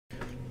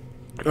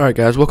Alright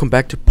guys, welcome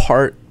back to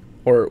god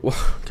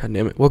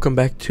damn it, welcome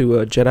back to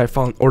Jedi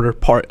Fallen Order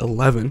Part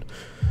 11.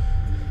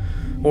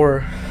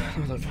 Or,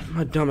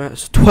 my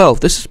dumbass, 12,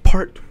 this is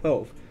Part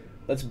 12.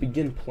 Let's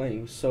begin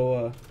playing.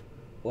 So,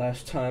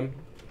 last time,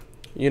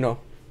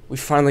 we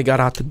finally got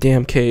out the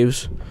damn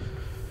caves.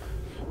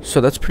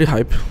 So that's pretty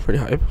hype,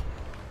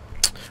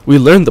 We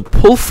learned the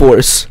pull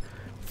force,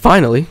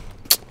 finally.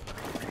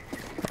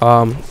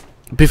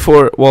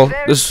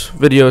 This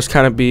video is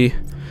kind of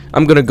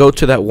I'm gonna go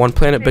to that one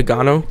planet,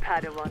 Bogano.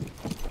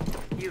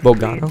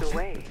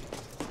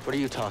 What are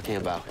you talking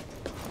about?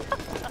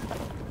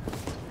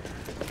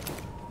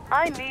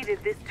 I needed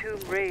this tomb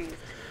raised,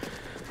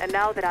 and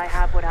now that I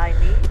have what I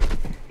need,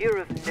 you're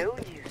of no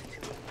use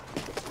to me.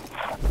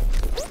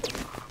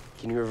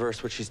 Can you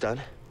reverse what she's done?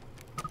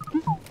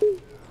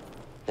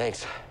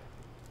 Thanks.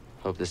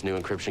 Hope this new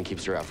encryption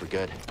keeps her out for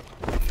good.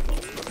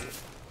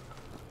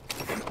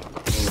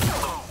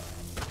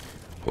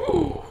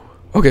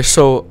 Okay,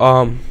 so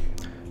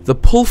the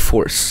pull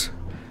force,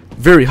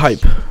 very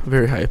hype.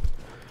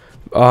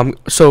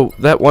 So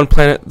that one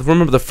planet,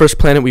 remember the first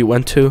planet we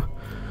went to,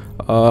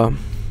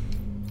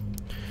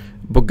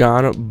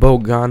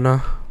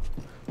 Bogana,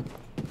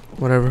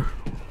 whatever.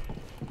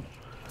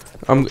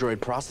 Droid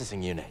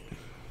processing unit.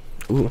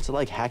 Ooh. What's it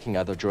like hacking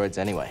other droids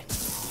anyway?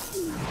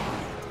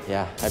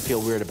 Yeah, I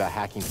feel weird about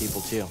hacking people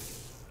too.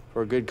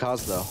 For a good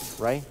cause though,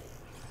 right?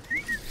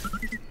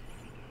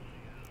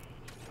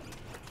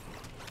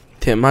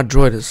 Damn, my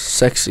droid is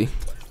sexy.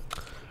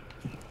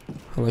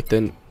 I like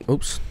that.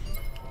 Oops.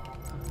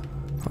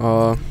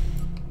 I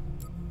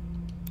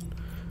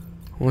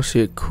want to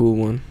see a cool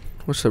one.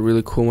 What's the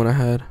really cool one I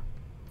had?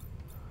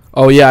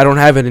 Oh yeah, I don't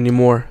have it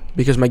anymore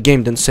because my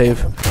game didn't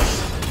save.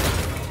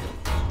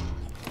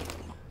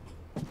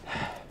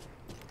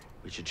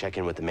 We should check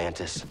in with the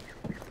Mantis.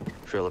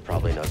 Trilla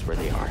probably knows where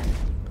they are.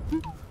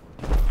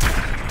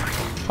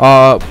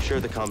 Sure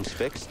the comms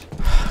fixed?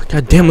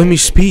 God damn, let me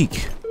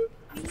speak.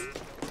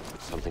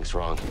 Something's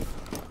wrong.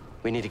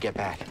 We need to get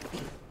back.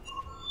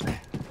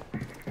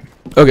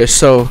 Okay,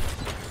 so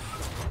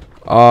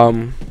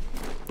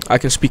I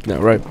can speak now,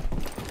 right?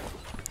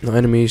 No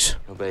enemies.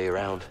 Nobody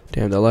around.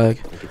 Damn, the lag.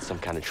 Think it's some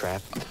kind of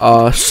trap.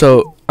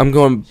 So I'm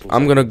gonna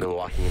We've been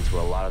walking into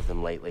a lot of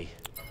them lately.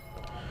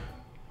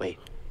 Wait.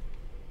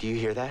 Do you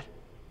hear that?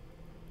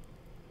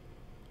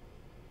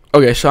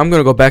 Okay, so I'm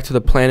gonna go back to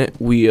the planet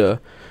we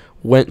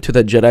went to,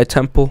 the Jedi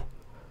temple,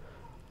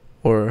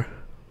 or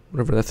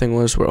whatever that thing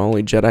was where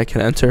only Jedi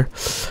can enter.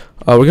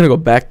 We're gonna go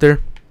back there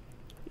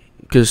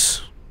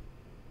because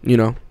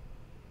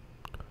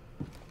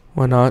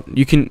why not?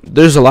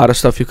 There's a lot of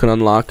stuff you can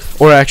unlock.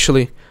 Or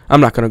actually,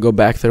 I'm not gonna go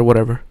back there,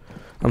 whatever.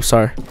 I'm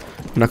sorry,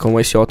 I'm not gonna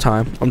waste y'all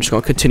time. I'm just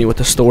gonna continue with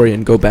the story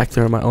and go back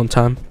there on my own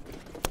time.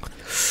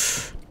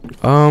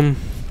 Man,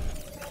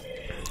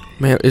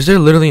 is there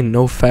literally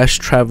no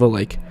fast travel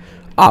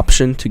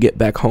option to get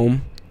back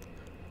home?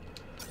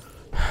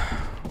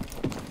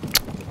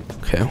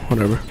 Okay,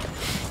 whatever.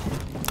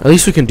 At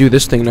least we can do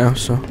this thing now,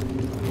 so.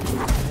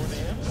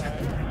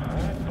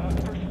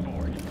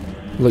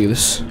 Look at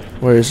this.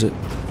 Where is it?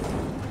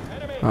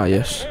 Ah,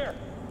 yes.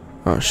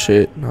 Oh,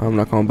 shit. No, I'm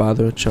not gonna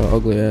bother with your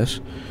ugly ass.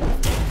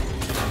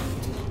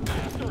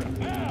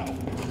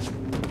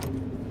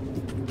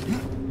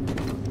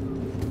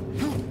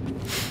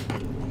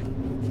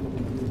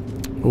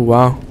 Oh,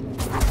 wow.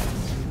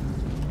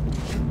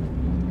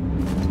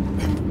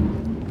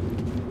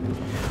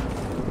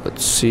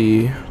 Let's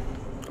see.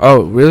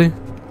 Oh, really?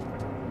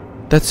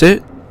 That's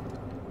it?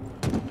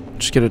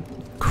 Just get a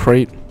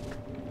crate.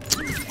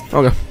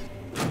 Okay.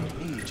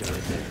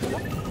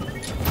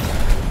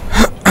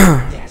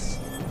 Yes.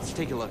 Let's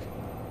take a look.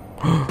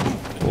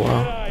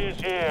 Wow.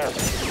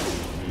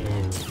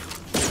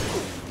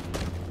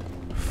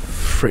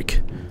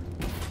 Frick.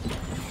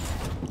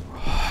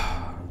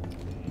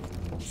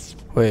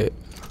 Wait.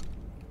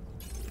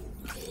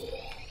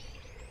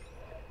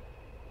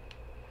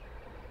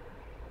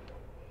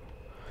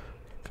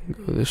 Can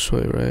go this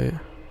way, right?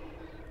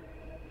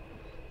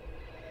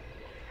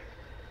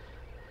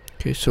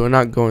 Okay, so we're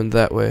not going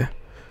that way.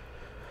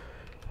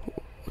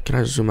 Can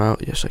I zoom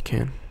out? Yes, I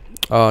can.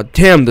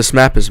 Damn, this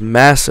map is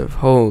massive.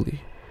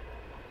 Holy.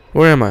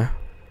 Where am I?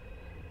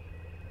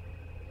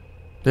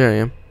 There I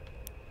am.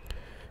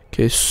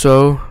 Okay,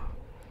 so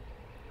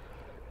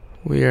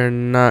we are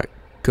not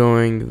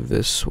going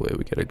this way.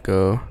 We gotta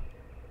go.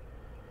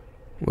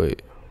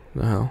 Wait,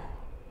 the hell?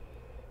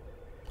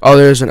 Oh,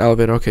 there's an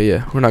elevator. Okay,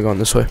 yeah, we're not going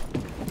this way.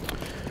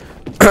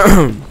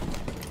 I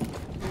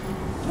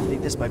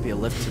think this might be a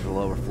lift to the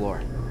lower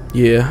floor.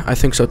 Yeah, I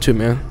think so too,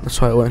 man.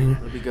 That's why I went here.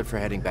 It'll be good for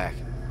heading back.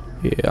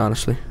 Yeah,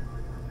 honestly.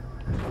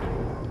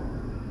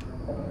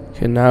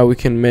 Okay, now we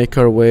can make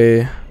our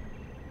way.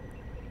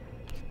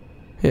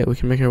 Yeah, we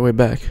can make our way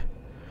back.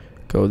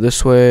 Go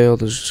this way, all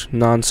this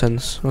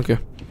nonsense. Okay.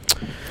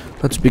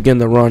 Let's begin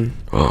the run.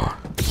 Oh.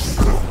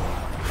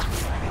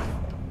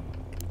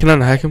 Can I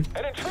not hack him?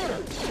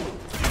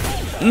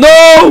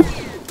 No!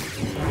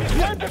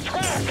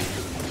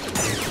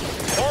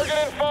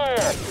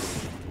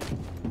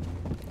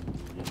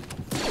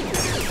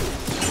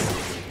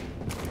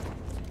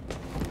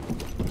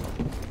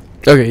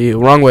 Okay, yeah,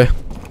 wrong way.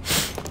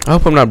 I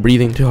hope I'm not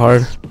breathing too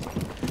hard.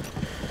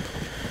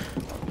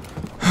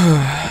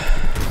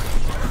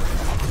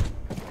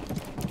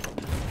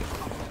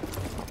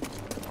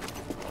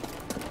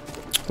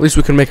 At least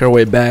we can make our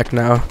way back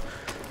now.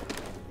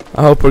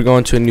 I hope we're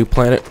going to a new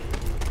planet.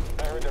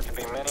 I heard there could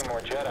be many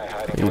more Jedi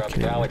hiding throughout the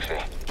galaxy.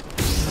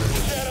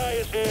 Jedi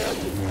is here.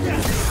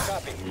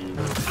 Copy.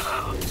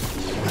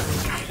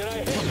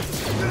 Jedi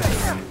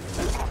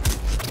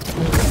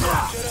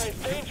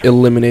hit.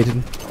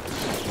 Eliminated.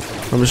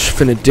 I'm just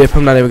finna dip.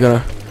 I'm not even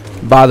gonna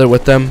bother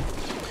with them.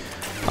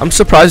 I'm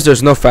surprised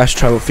there's no fast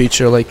travel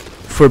feature like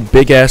for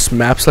big ass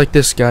maps like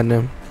this.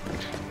 Goddamn.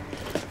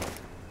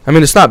 I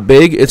mean, it's not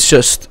big. It's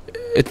just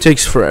it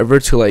takes forever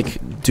to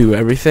like do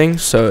everything,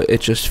 so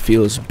it just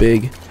feels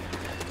big.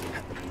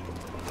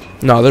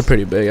 No, they're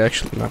pretty big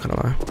actually. Not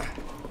gonna lie.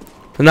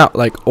 They're not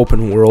like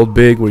open world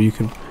big where you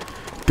can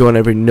go in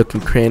every nook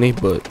and cranny,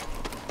 but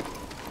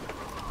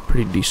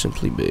pretty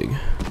decently big.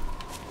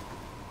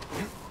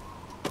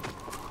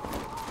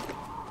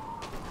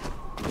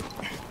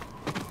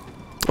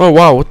 Oh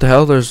wow, what the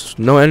hell? There's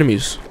no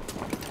enemies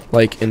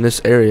like in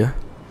this area.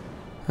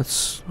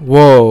 That's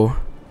whoa.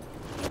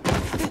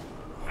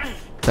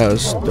 That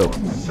was dope.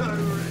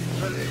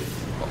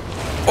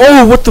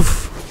 Oh, what the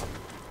f—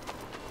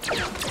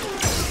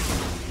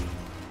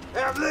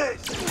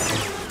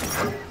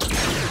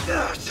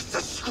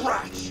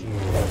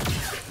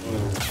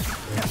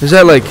 Is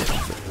that like,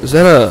 is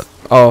that a—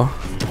 oh.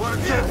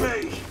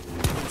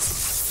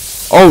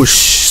 Oh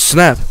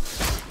snap.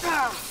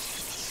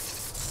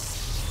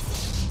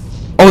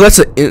 Oh, that's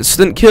an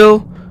instant kill?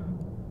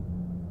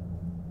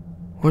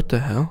 What the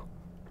hell?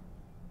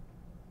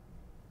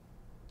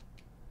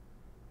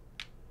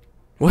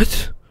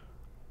 What?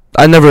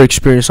 I never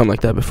experienced something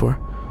like that before.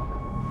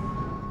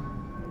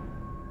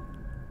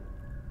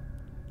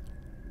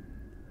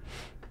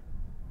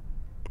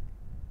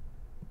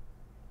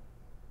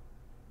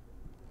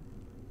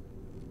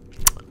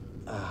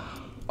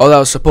 Oh, that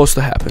was supposed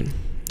to happen.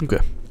 Okay.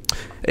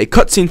 Hey,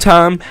 cutscene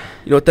time.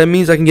 You know what that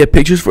means? I can get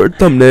pictures for a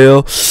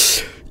thumbnail.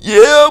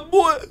 Yeah,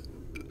 boy.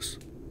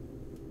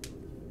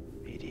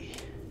 BD,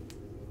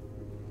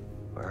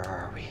 where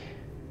are we?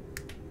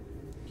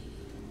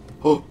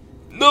 Oh,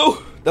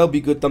 no. That would be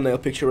a good thumbnail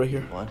picture right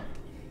here. What?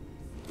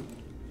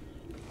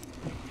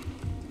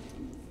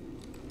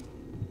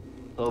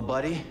 Little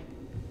buddy?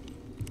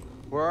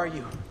 Where are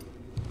you?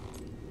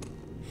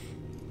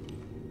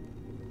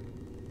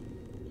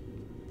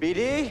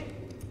 BD?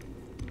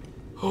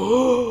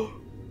 Oh,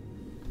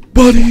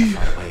 buddy.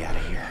 Way out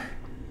of here.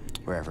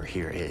 Wherever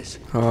here is.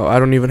 Oh, I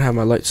don't even have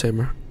my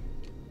lightsaber.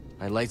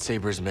 My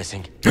lightsaber is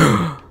missing.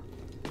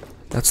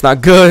 That's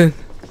not good.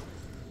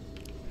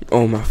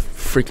 Oh my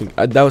freaking!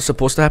 That was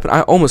supposed to happen.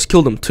 I almost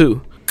killed him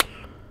too.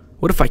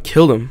 What if I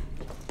killed him?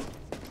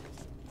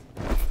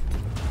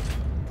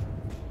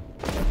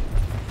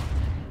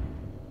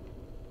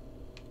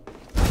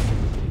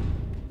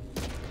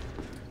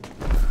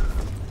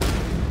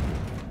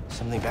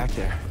 Something back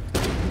there.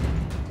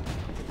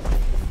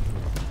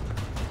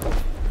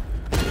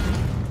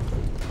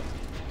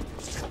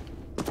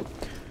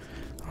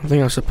 I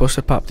think I'm supposed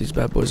to pop these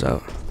bad boys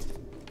out.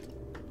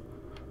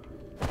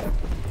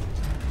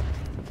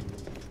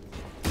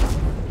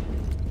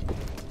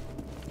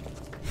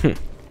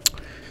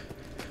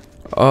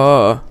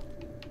 Oh.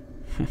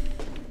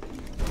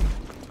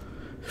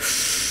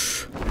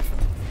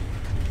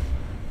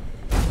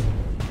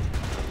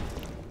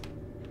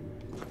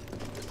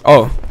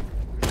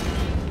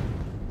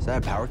 Is that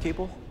a power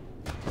cable?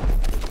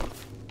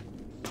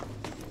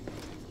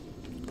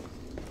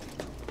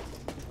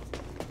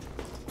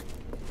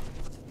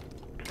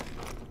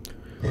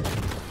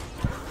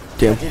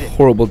 Damn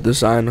horrible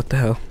design. What the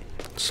hell?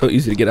 So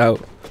easy to get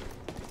out.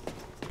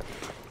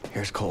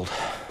 Here's cold.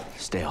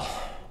 Stale.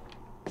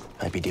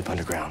 Might be deep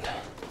underground.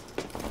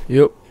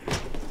 Yep.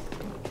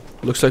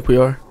 Looks like we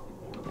are.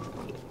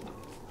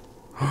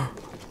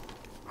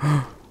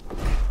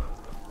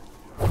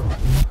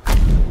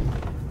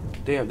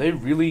 Damn, they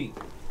really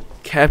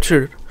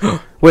captured.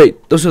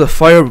 Wait, those are the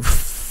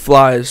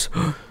fireflies.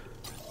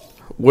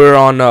 We're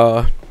on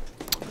that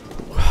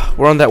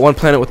one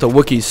planet with the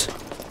Wookiees.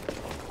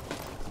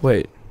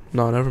 Wait,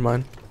 no, never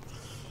mind.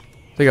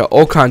 They got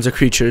all kinds of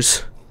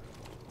creatures.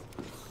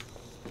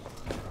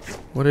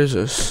 What is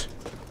this?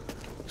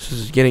 This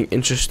is getting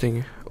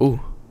interesting. Ooh.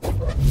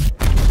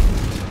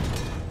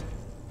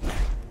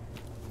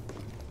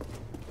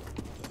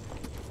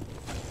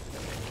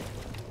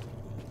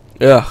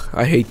 Ugh,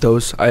 I hate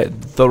those.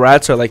 The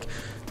rats are like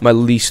my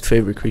least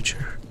favorite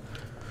creature.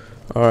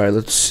 Alright,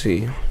 let's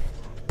see.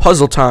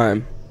 Puzzle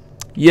time.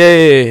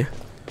 Yay!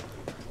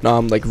 No,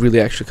 I'm like really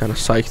actually kind of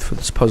psyched for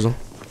this puzzle.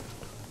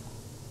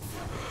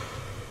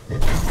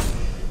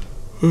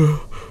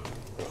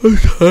 I'm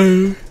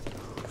tired.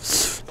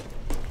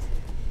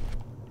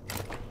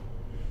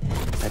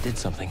 That did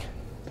something.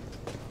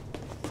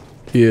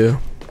 Yeah.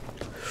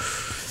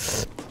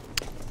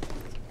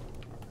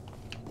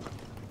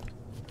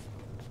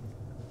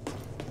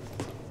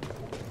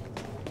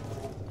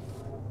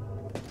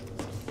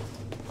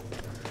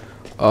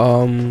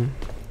 Oh.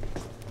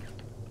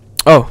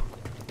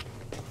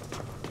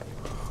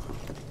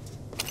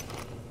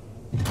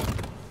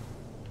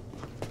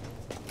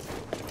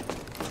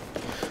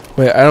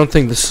 Wait, I don't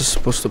think this is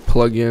supposed to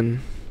plug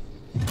in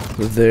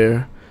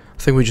there. I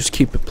think we just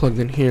keep it plugged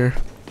in here.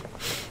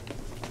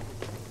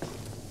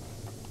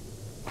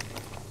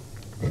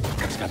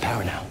 It's got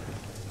power now.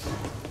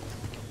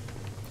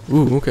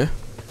 Ooh, okay.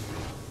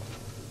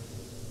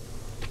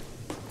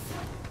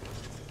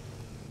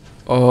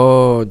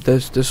 Oh,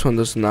 this one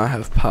does not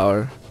have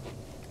power.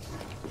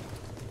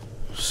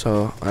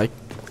 So I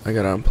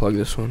gotta unplug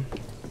this one.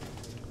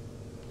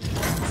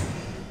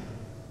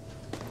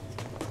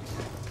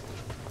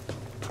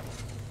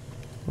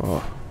 Oh.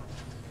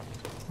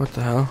 What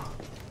the hell?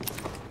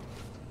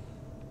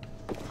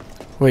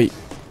 Wait.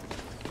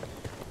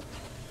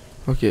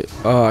 Okay,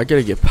 I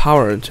gotta get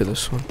power into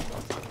this one.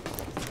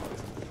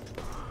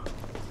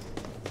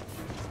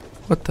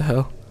 What the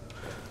hell?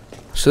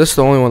 So this is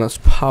the only one that's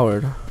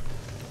powered.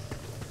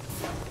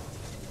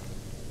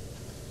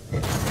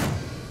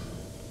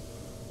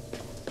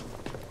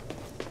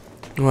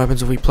 What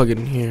happens if we plug it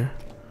in here?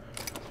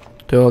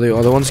 Do all the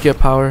other ones get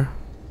power?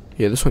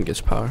 Yeah, this one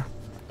gets power.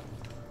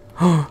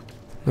 Then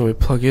we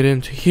plug it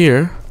into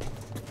here.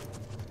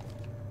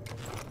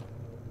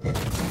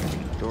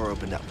 Door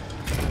opened up.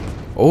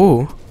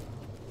 Oh.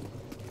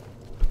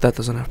 But that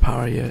doesn't have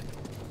power yet.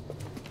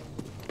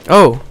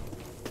 Oh.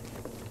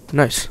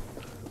 Nice.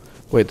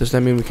 Wait, does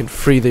that mean we can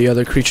free the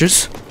other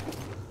creatures?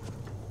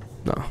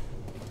 No.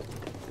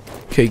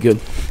 Okay, good.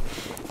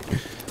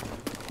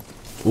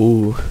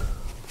 Ooh.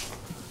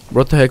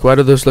 What the heck? Why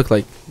do those look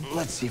like...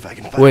 Let's see if I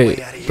can find a way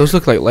out of here. Those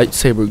look like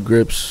lightsaber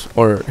grips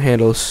or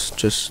handles,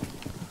 just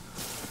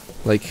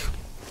like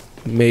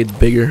made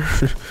bigger.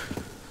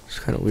 It's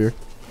kind of weird.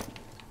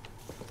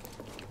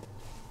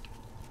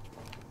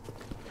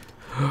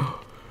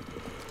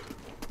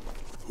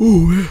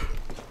 Ooh.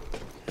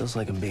 Feels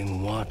like I'm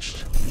being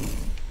watched.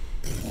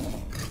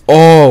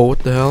 Oh, what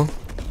the hell?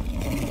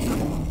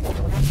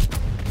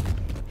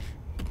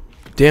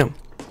 Damn.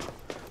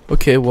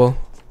 Okay, well.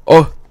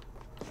 Oh.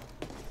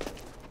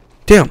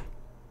 Damn.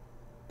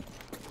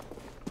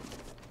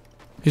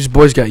 These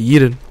boys got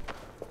yeeted.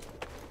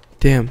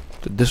 Damn,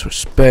 the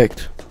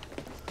disrespect.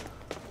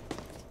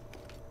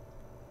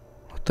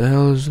 What the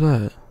hell is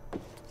that?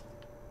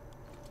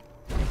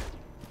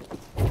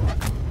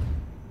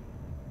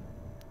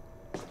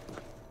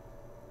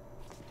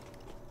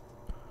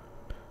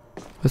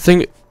 I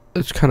think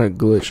it's kind of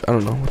glitched. I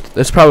don't know.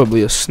 It's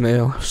probably a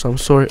snail of some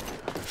sort.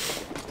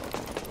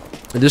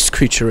 And this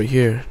creature right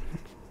here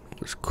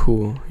is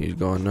cool. He's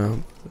gone now.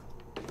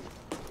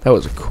 That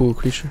was a cool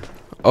creature.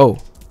 Oh.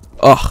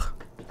 Ugh.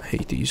 I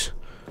hate these.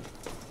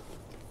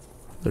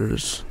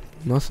 There's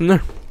nothing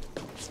there.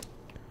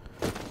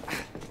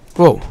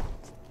 Whoa.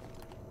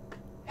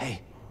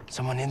 Hey,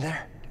 someone in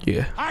there?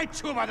 Yeah.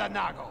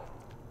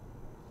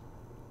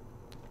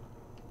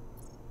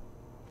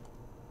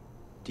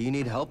 Do you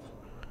need help?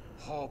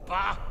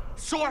 What?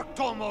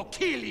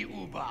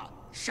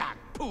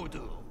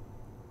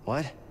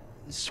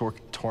 Sork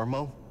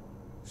Tormo?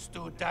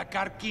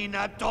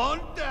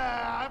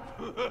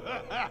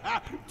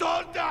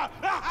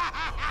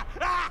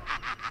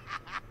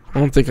 I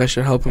don't think I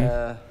should help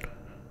him.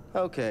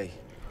 Okay.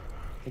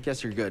 I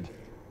guess you're good.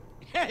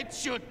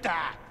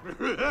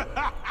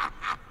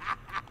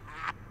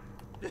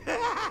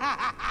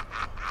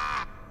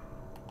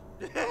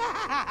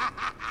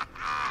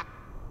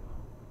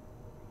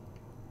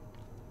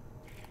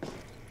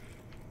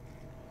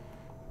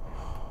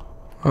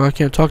 Oh, I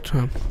can't talk to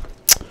him.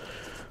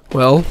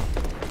 Well.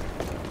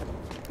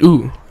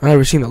 Ooh, I've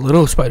never seen the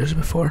little spiders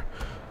before.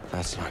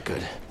 That's not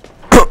good.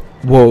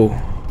 Whoa.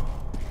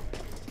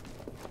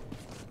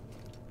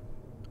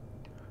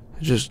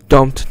 I just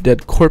dumped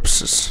dead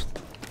corpses.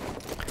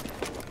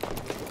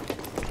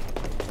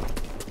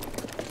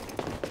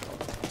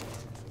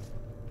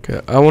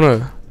 Okay, I want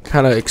to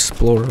kind of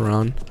explore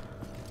around.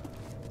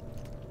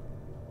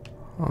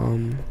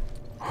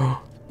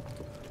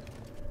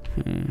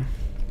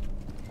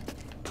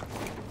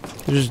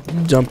 Just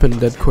dumping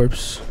dead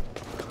corpse.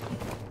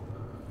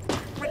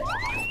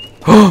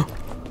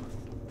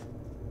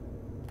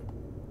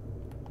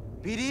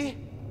 BD?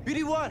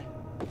 BD1?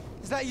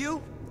 Is that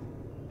you?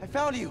 I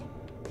found you.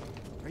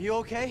 Are you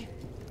okay?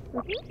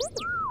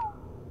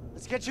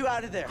 Let's get you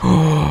out of there.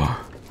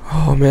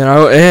 Oh man,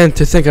 and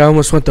to think I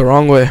almost went the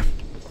wrong way.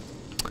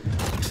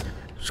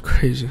 It's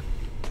crazy.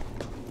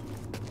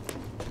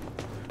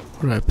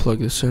 Where did I plug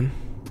this in?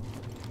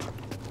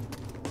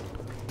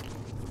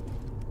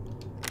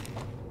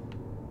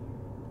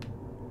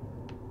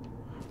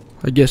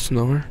 I guess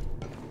nowhere.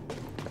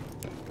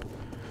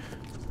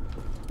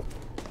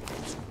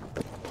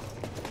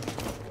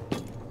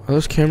 Are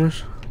those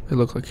cameras? They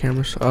look like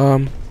cameras.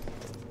 I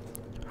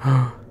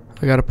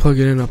gotta plug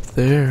it in up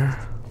there.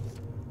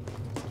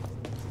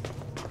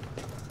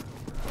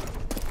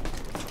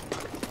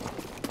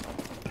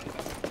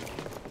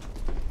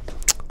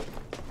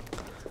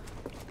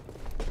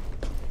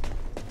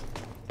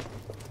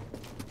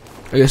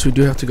 I guess we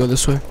do have to go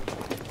this way.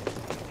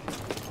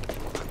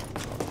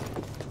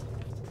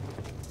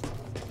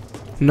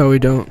 No, we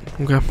don't.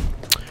 Okay.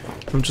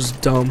 I'm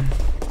just dumb.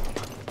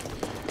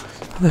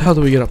 How the hell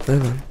do we get up there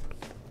then?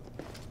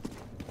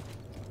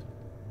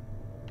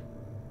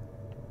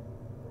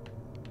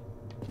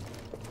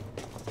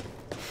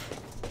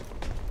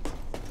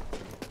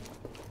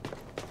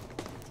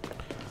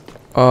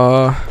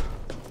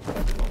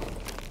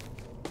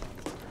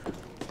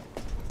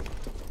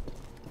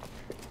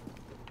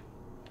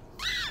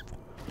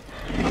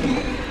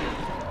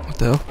 What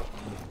the hell?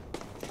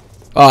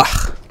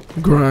 Ah,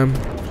 grime.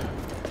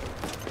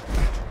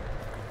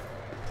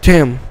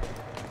 Damn.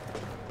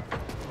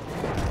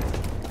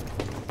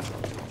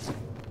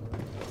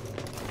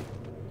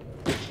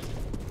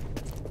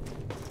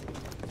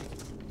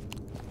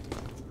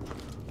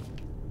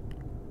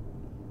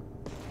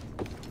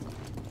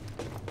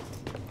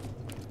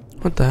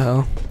 What the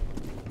hell?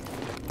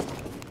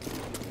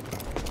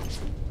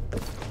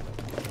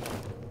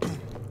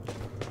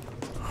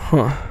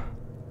 Huh.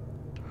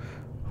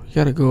 We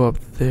gotta go up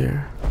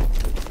there.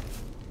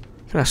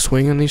 Can I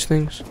swing on these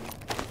things?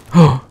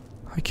 Oh,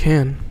 I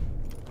can.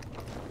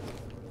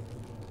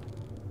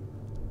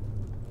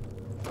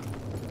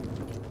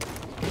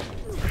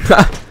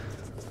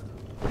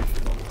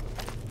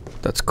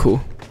 That's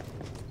cool.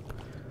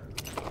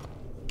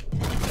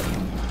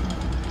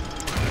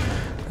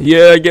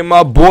 Yeah, get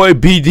my boy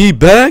BD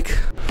back.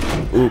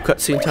 Ooh,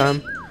 cutscene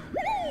time.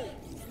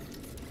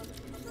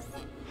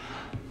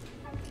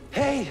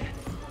 Hey!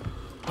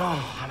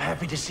 Oh, I'm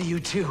happy to see you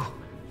too.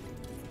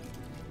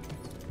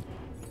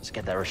 Let's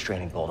get that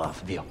restraining bolt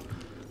off of you.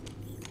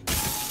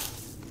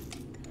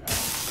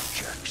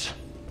 Jerks.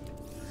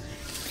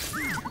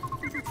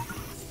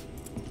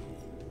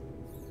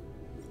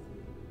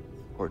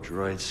 Poor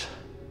droids.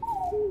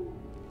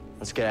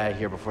 Let's get out of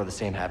here before the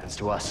same happens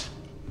to us.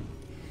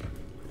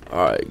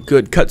 Alright,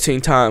 good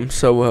cutscene time.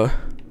 So,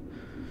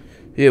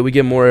 yeah, we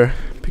get more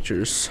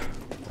pictures.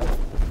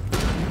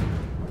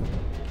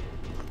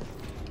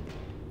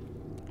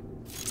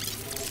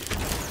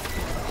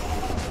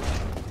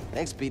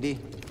 Thanks, BD.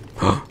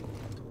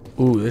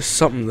 Ooh, there's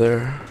something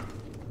there.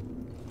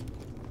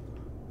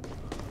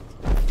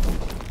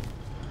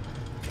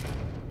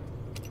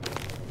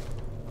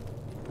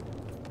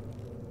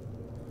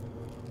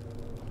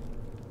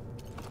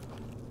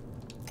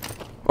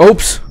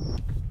 Oops.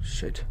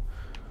 Shit.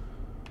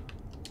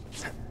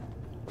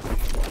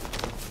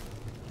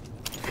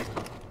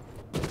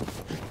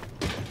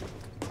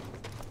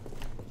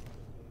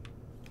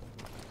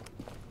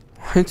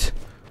 What?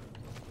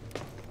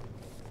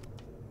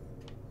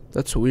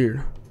 That's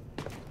weird.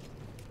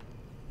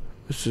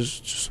 This is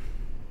just...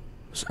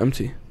 it's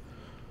empty.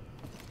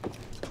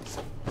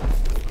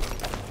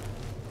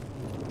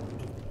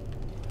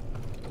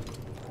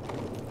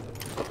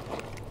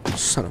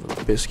 Son of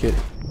a biscuit.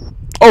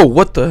 Oh,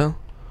 what the hell?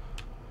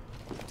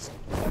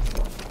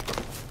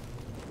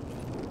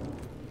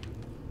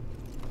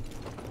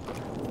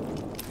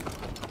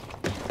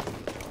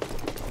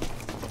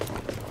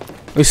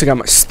 At least I got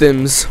my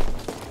stims.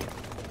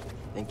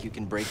 Think you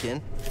can break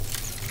in?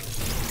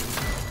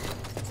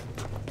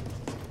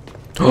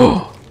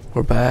 Oh,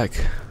 we're back.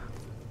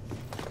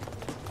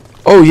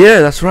 Oh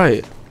yeah, that's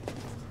right.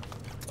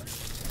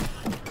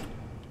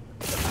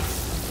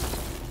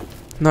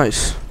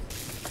 Nice.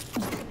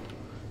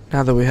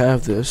 Now that we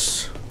have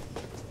this,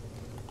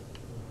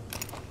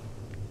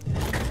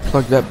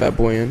 plug that bad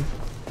boy in.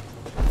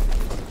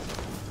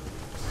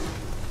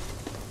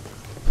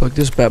 Plug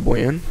this bad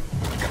boy in.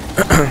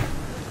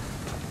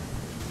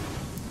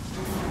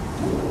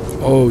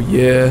 Oh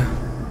yeah.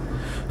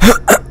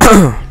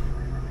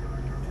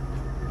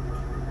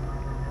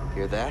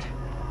 Hear that?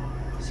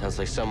 Sounds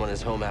like someone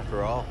is home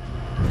after all.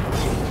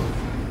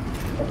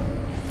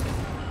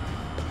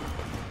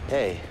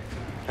 Hey,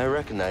 I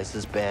recognize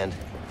this band.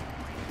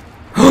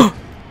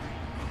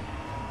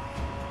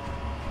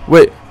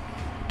 Wait,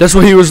 that's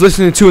what he was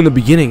listening to in the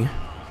beginning.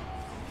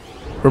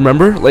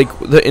 Remember? Like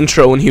the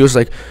intro when he was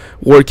like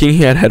working,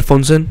 he had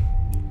headphones in.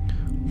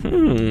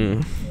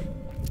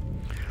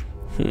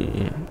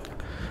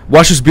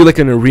 Watch this be like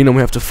an arena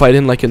we have to fight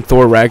in, like in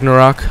Thor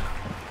Ragnarok.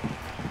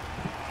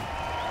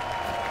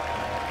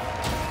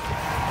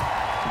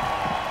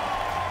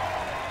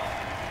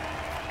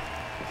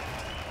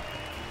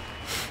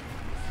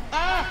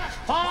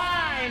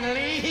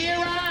 Finally, he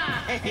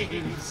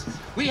arrives!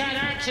 We had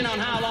action on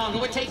how long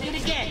it would take you to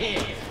get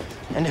here.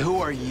 And who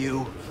are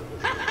you?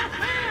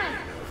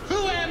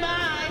 Who am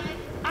I?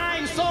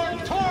 I'm Sword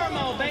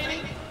Tormo,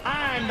 baby.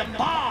 I'm the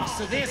boss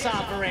of this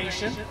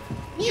operation.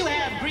 You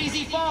have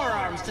greasy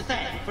forearms to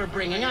thank for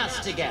bringing us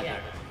together.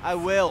 I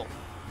will.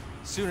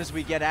 As soon as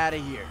we get out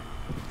of here.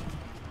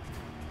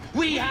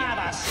 We have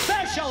a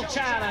special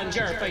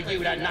challenger for you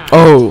tonight.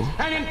 Oh,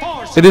 An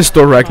enforcer it is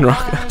Thor Ragnarok.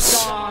 from the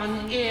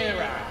bygone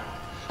era.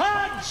 A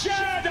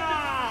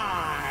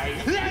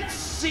Jedi! Let's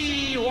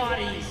see what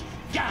he's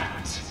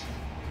got.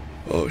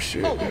 Oh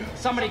shit. Oh,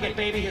 somebody get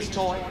baby his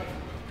toy.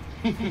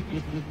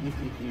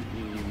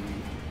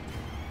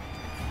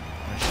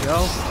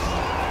 Show?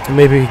 And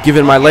maybe give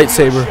it my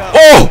lightsaber.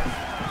 Oh!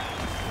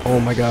 Oh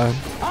my god.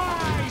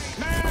 I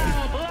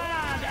smell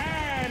blood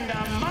and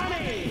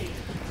money.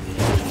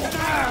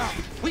 Tonight,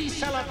 we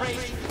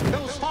celebrate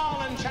those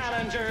fallen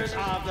challengers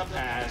of the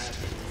past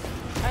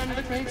and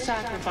the great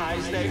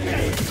sacrifice they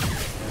made to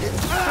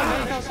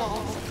make us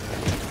all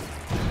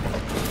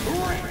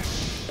rich.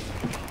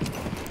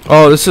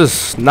 Oh, this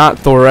is not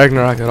Thor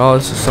Ragnarok at all.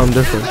 This is something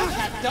different. Look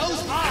at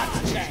those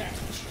odds change.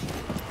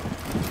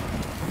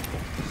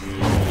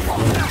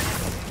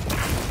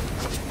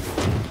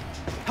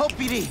 Help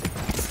BD!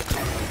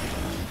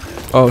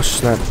 Oh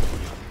snap.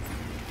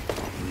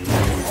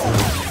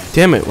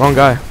 Damn it, wrong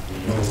guy.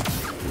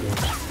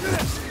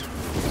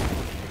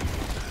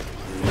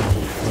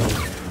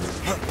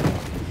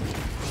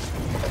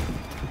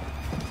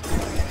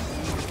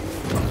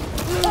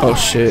 Oh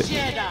shit.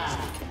 Jedi.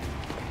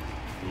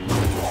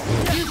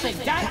 You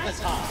think that was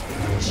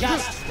hard?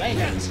 Just wait.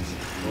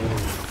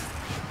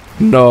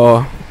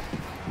 No.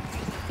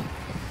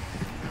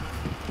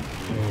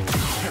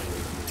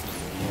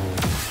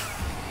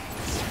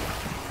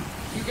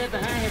 You get the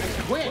hang of it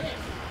quick.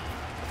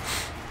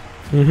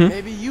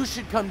 Maybe you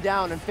should come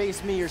down and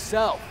face me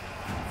yourself.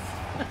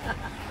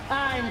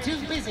 I'm too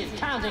busy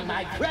counting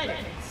my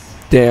credits.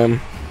 Damn.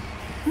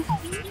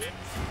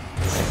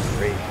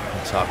 Great.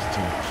 Talks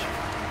too much.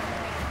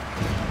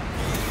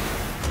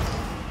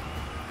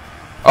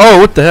 Oh,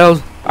 what the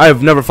hell? I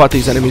have never fought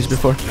these enemies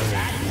before. Let's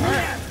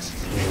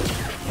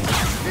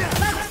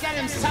get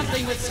him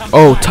something with some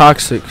Oh, fire.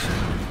 toxic.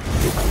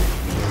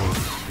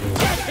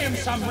 Get him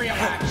some real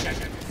action.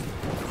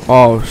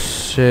 Oh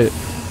shit.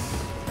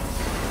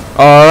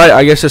 Alright,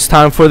 I guess it's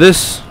time for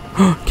this.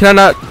 Can I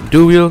not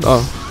do wield?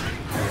 Oh.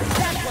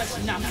 That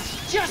was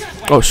nuts. Just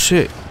wait. Oh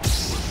shit.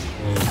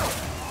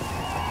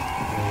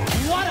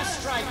 What a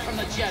strike from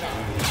the Jedi.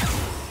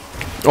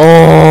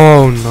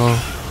 Oh no.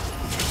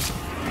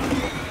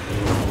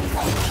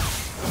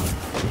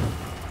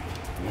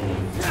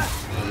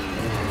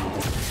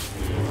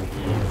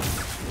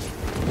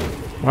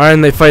 Why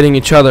aren't they fighting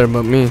each other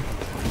but me?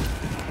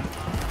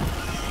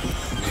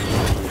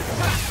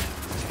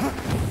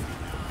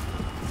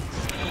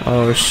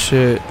 Oh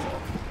shit.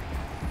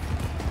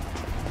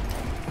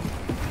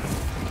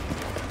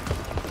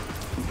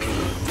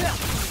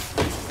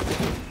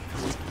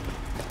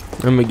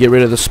 I'm gonna get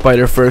rid of the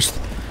spider first.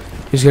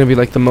 He's gonna be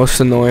like the most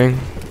annoying.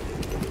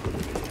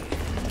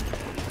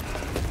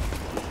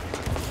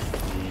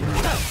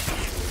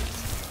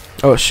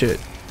 Oh shit.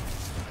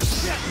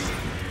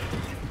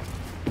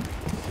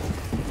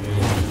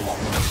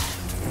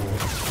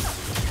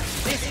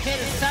 This kid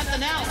is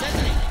something else,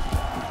 isn't he?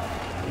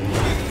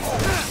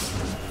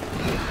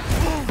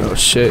 Oh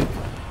shit.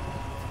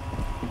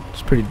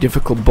 It's a pretty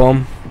difficult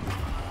bomb.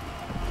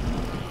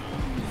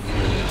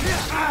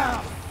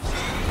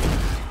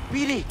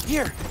 BD,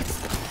 here!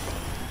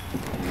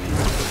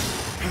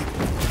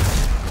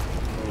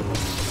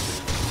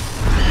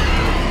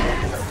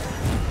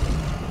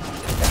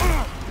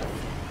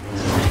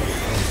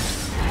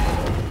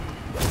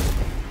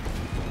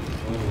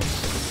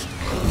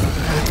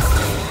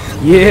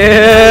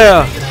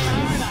 Yeah!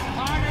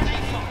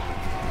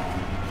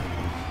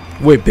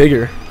 Way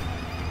bigger.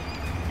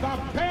 The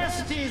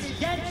best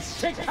is yet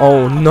to come.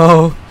 Oh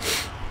no.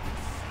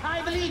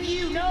 I believe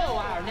you know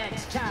our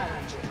next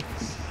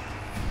challengers.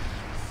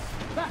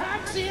 The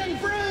Haxian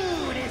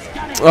Brood is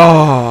gonna.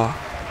 Oh.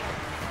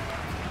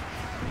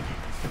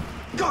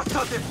 Got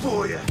something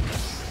for you.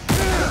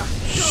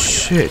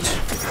 Shit.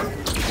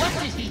 What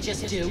did he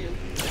just do?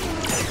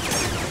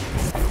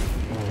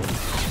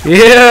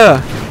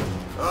 Yeah.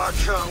 I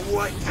can't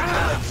wait to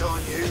collect on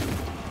you.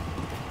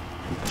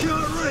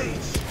 Can't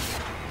reach.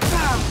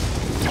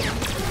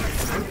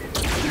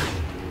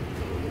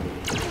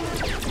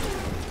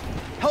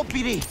 Help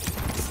BD!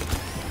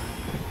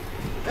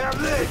 Have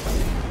this.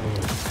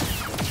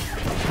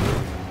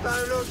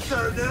 Don't look so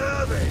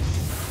nervous.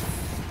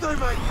 They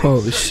make me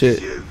Holy so shit.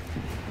 cute.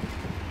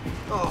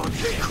 Oh,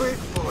 too quick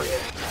for you.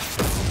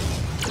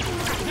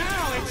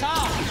 Now it's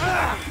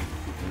on.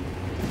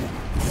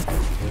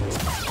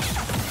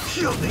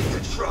 You'll need to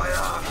try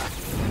harder.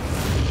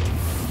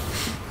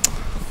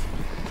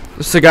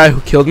 This is the guy who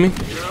killed me?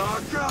 Here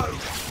I go.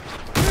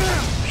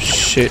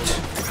 Shit.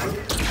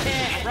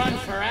 Can't run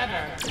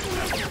forever.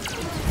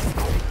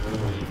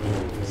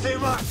 Too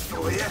much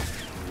for you.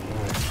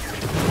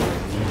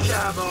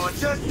 Come on,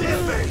 just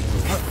hit me.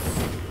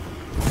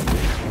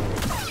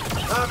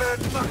 I've had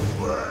much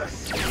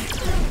worse.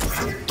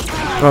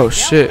 Oh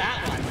shit.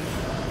 That one.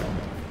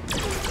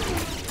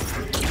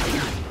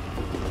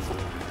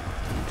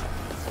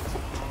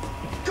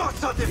 Got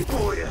something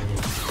for you.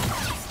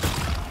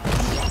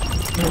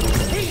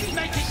 He's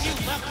making you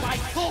look like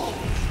fools.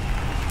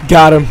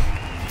 Got him.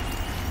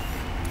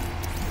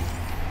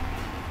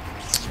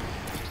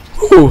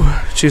 Ooh,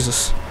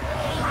 Jesus.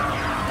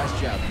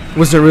 Nice job.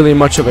 Wasn't really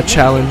much of a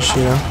challenge,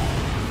 you know.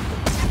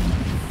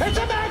 It's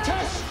a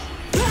mantis!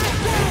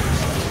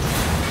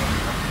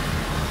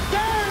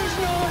 There is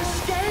no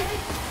escape!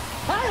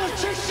 I'll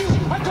chase you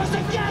across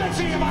the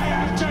galaxy if I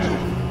have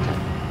to!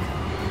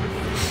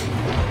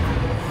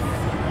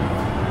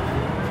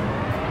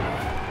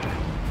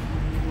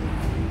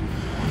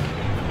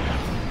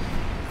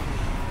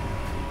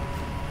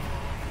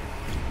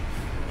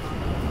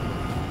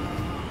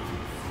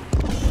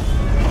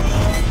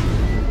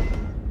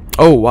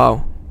 Oh,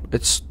 wow.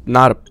 It's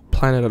not a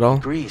planet at all.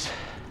 Grease.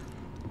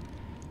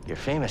 You're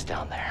famous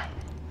down there.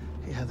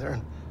 Yeah, they're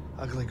an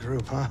ugly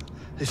group, huh?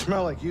 They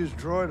smell like used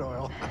droid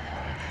oil.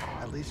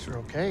 At least they're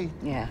okay.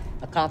 Yeah,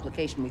 a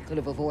complication we could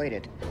have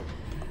avoided.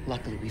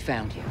 Luckily, we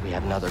found you. We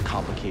have another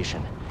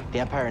complication. The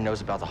Empire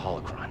knows about the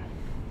holocron.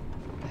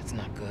 That's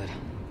not good.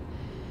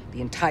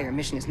 The entire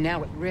mission is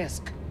now at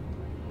risk.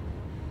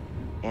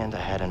 And I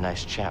had a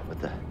nice chat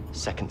with the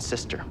second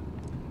sister,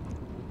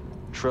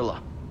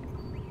 Trilla.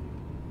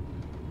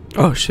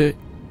 Oh, shit.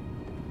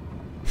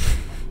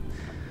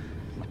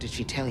 What did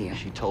she tell you?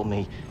 She told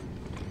me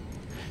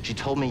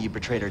you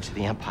betrayed her to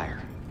the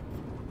Empire.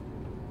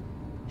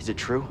 Is it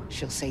true?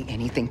 She'll say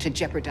anything to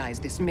jeopardize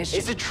this mission.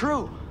 Is it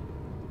true?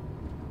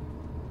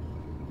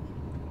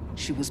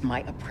 She was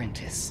my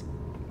apprentice.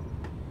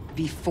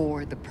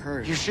 Before the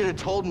Purge. You should have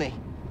told me.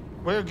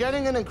 We're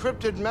getting an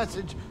encrypted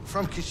message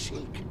from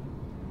Kashyyyk.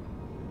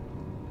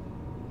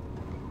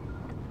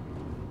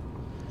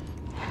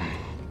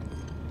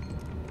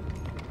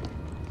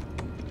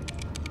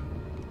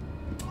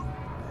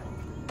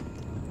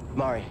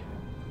 Mari.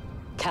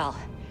 Cal,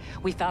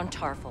 we found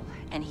Tarful,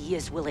 and he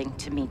is willing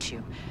to meet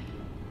you.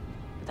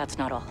 That's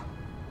not all.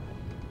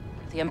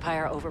 The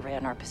Empire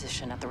overran our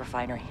position at the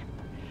refinery.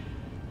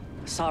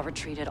 Saw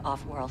retreated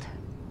off-world.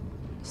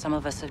 Some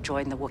of us have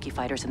joined the Wookiee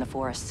fighters in the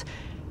forests.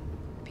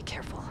 Be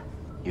careful.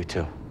 You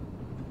too.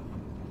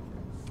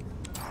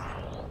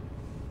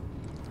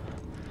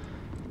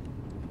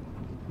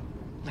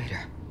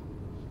 Later.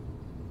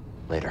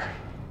 Later.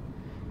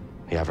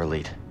 We have our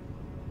lead.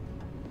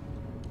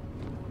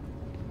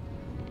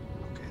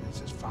 Okay,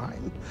 this is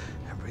fine.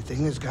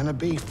 Everything is gonna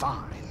be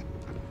fine.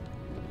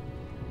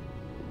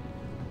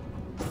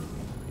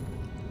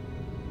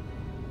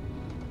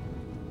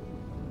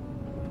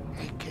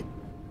 Hey, kid.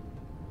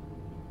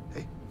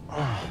 Hey,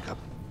 wake up.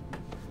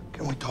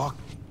 Can we talk?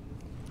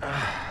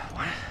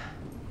 What?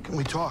 Can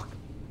we talk?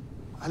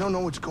 I don't know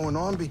what's going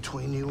on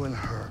between you and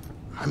her.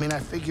 I mean, I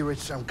figure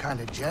it's some kind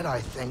of Jedi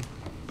thing,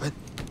 but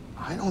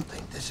I don't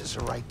think this is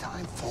the right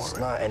time for It's it.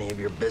 not any of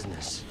your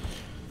business.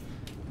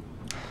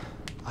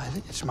 I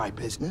think it's my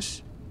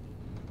business.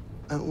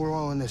 And we're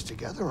all in this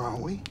together,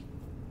 aren't we?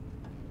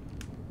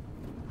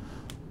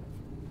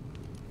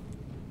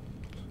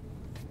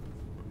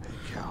 Hey,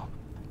 Cal.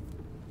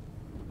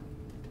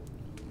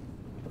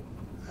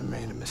 I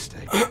made a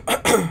mistake.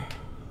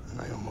 And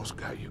I almost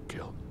got you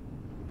killed.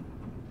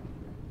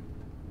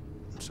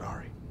 I'm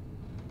sorry.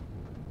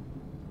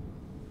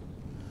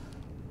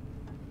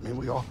 I mean,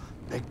 we all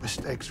make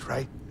mistakes,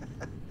 right?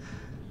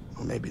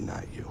 Well, maybe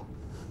not you.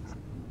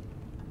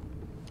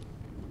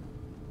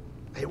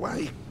 Hey, why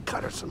don't you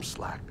cut her some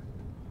slack?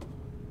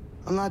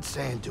 I'm not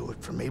saying do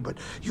it for me, but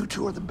you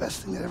two are the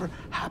best thing that ever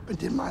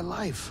happened in my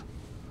life.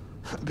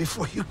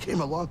 Before you came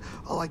along,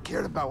 all I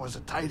cared about was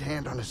a tight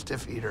hand on a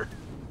stiff heater.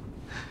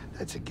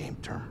 That's a game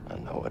term. I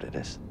know what it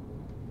is.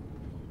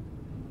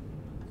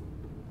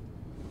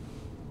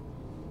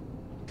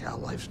 Cal,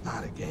 life's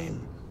not a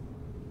game.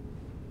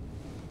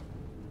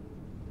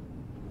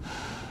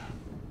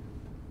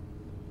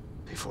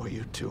 Before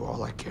you two,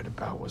 all I cared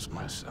about was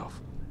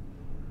myself.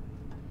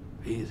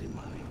 Easy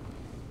money.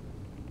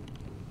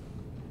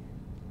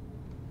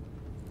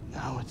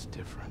 Now it's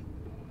different.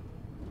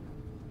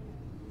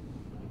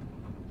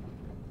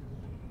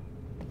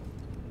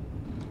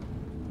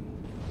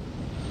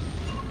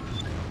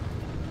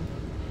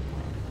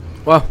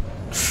 Wow.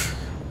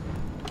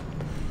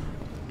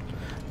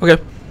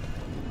 Okay.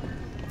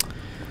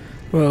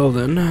 Well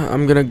then,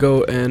 I'm gonna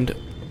go and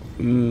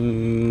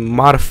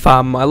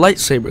modify my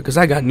lightsaber because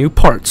I got new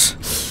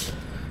parts.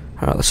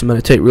 Alright, let's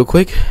meditate real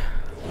quick.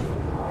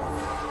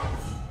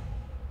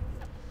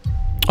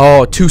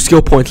 Oh, 2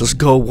 skill points. Let's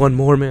go. One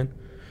more, man.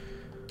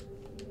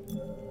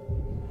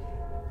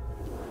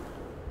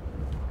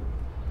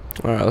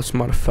 Alright, let's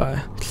modify.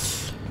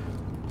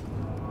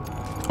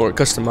 Or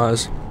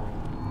customize.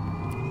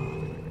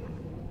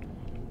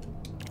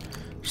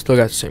 Still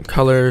got the same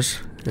colors.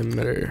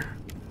 Emitter.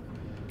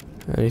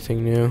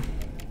 Anything new?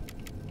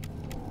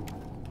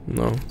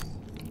 No.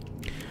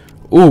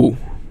 Ooh.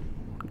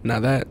 Now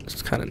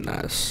that's kind of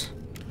nice.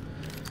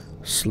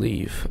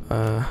 Sleeve.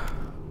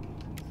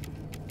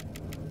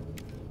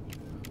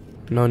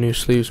 No new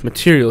sleeves.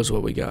 Material is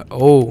what we got.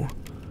 Oh.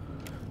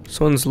 This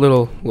one's a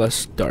little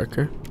less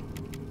darker.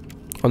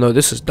 Oh no,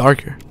 this is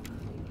darker.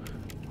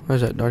 Why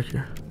is that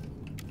darker?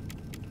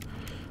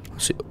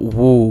 Let's see.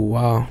 Whoa,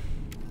 wow.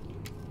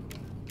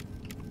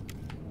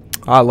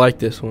 I like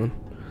this one.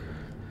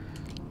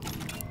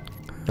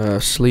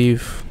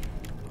 Sleeve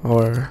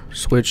or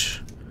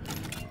switch.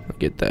 I'll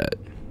get that.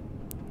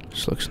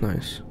 This looks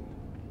nice.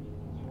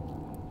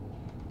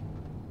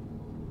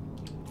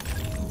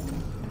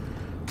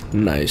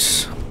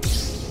 Nice.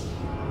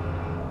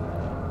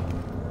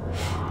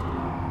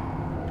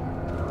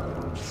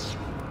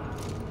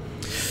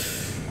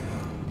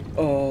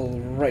 All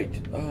right.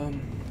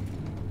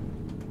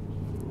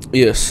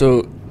 Yeah,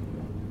 so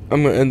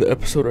I'm gonna end the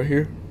episode right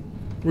here.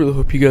 Really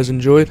hope you guys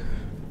enjoyed,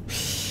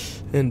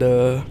 and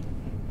I'll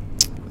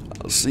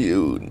see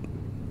you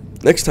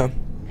next time.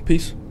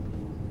 Peace.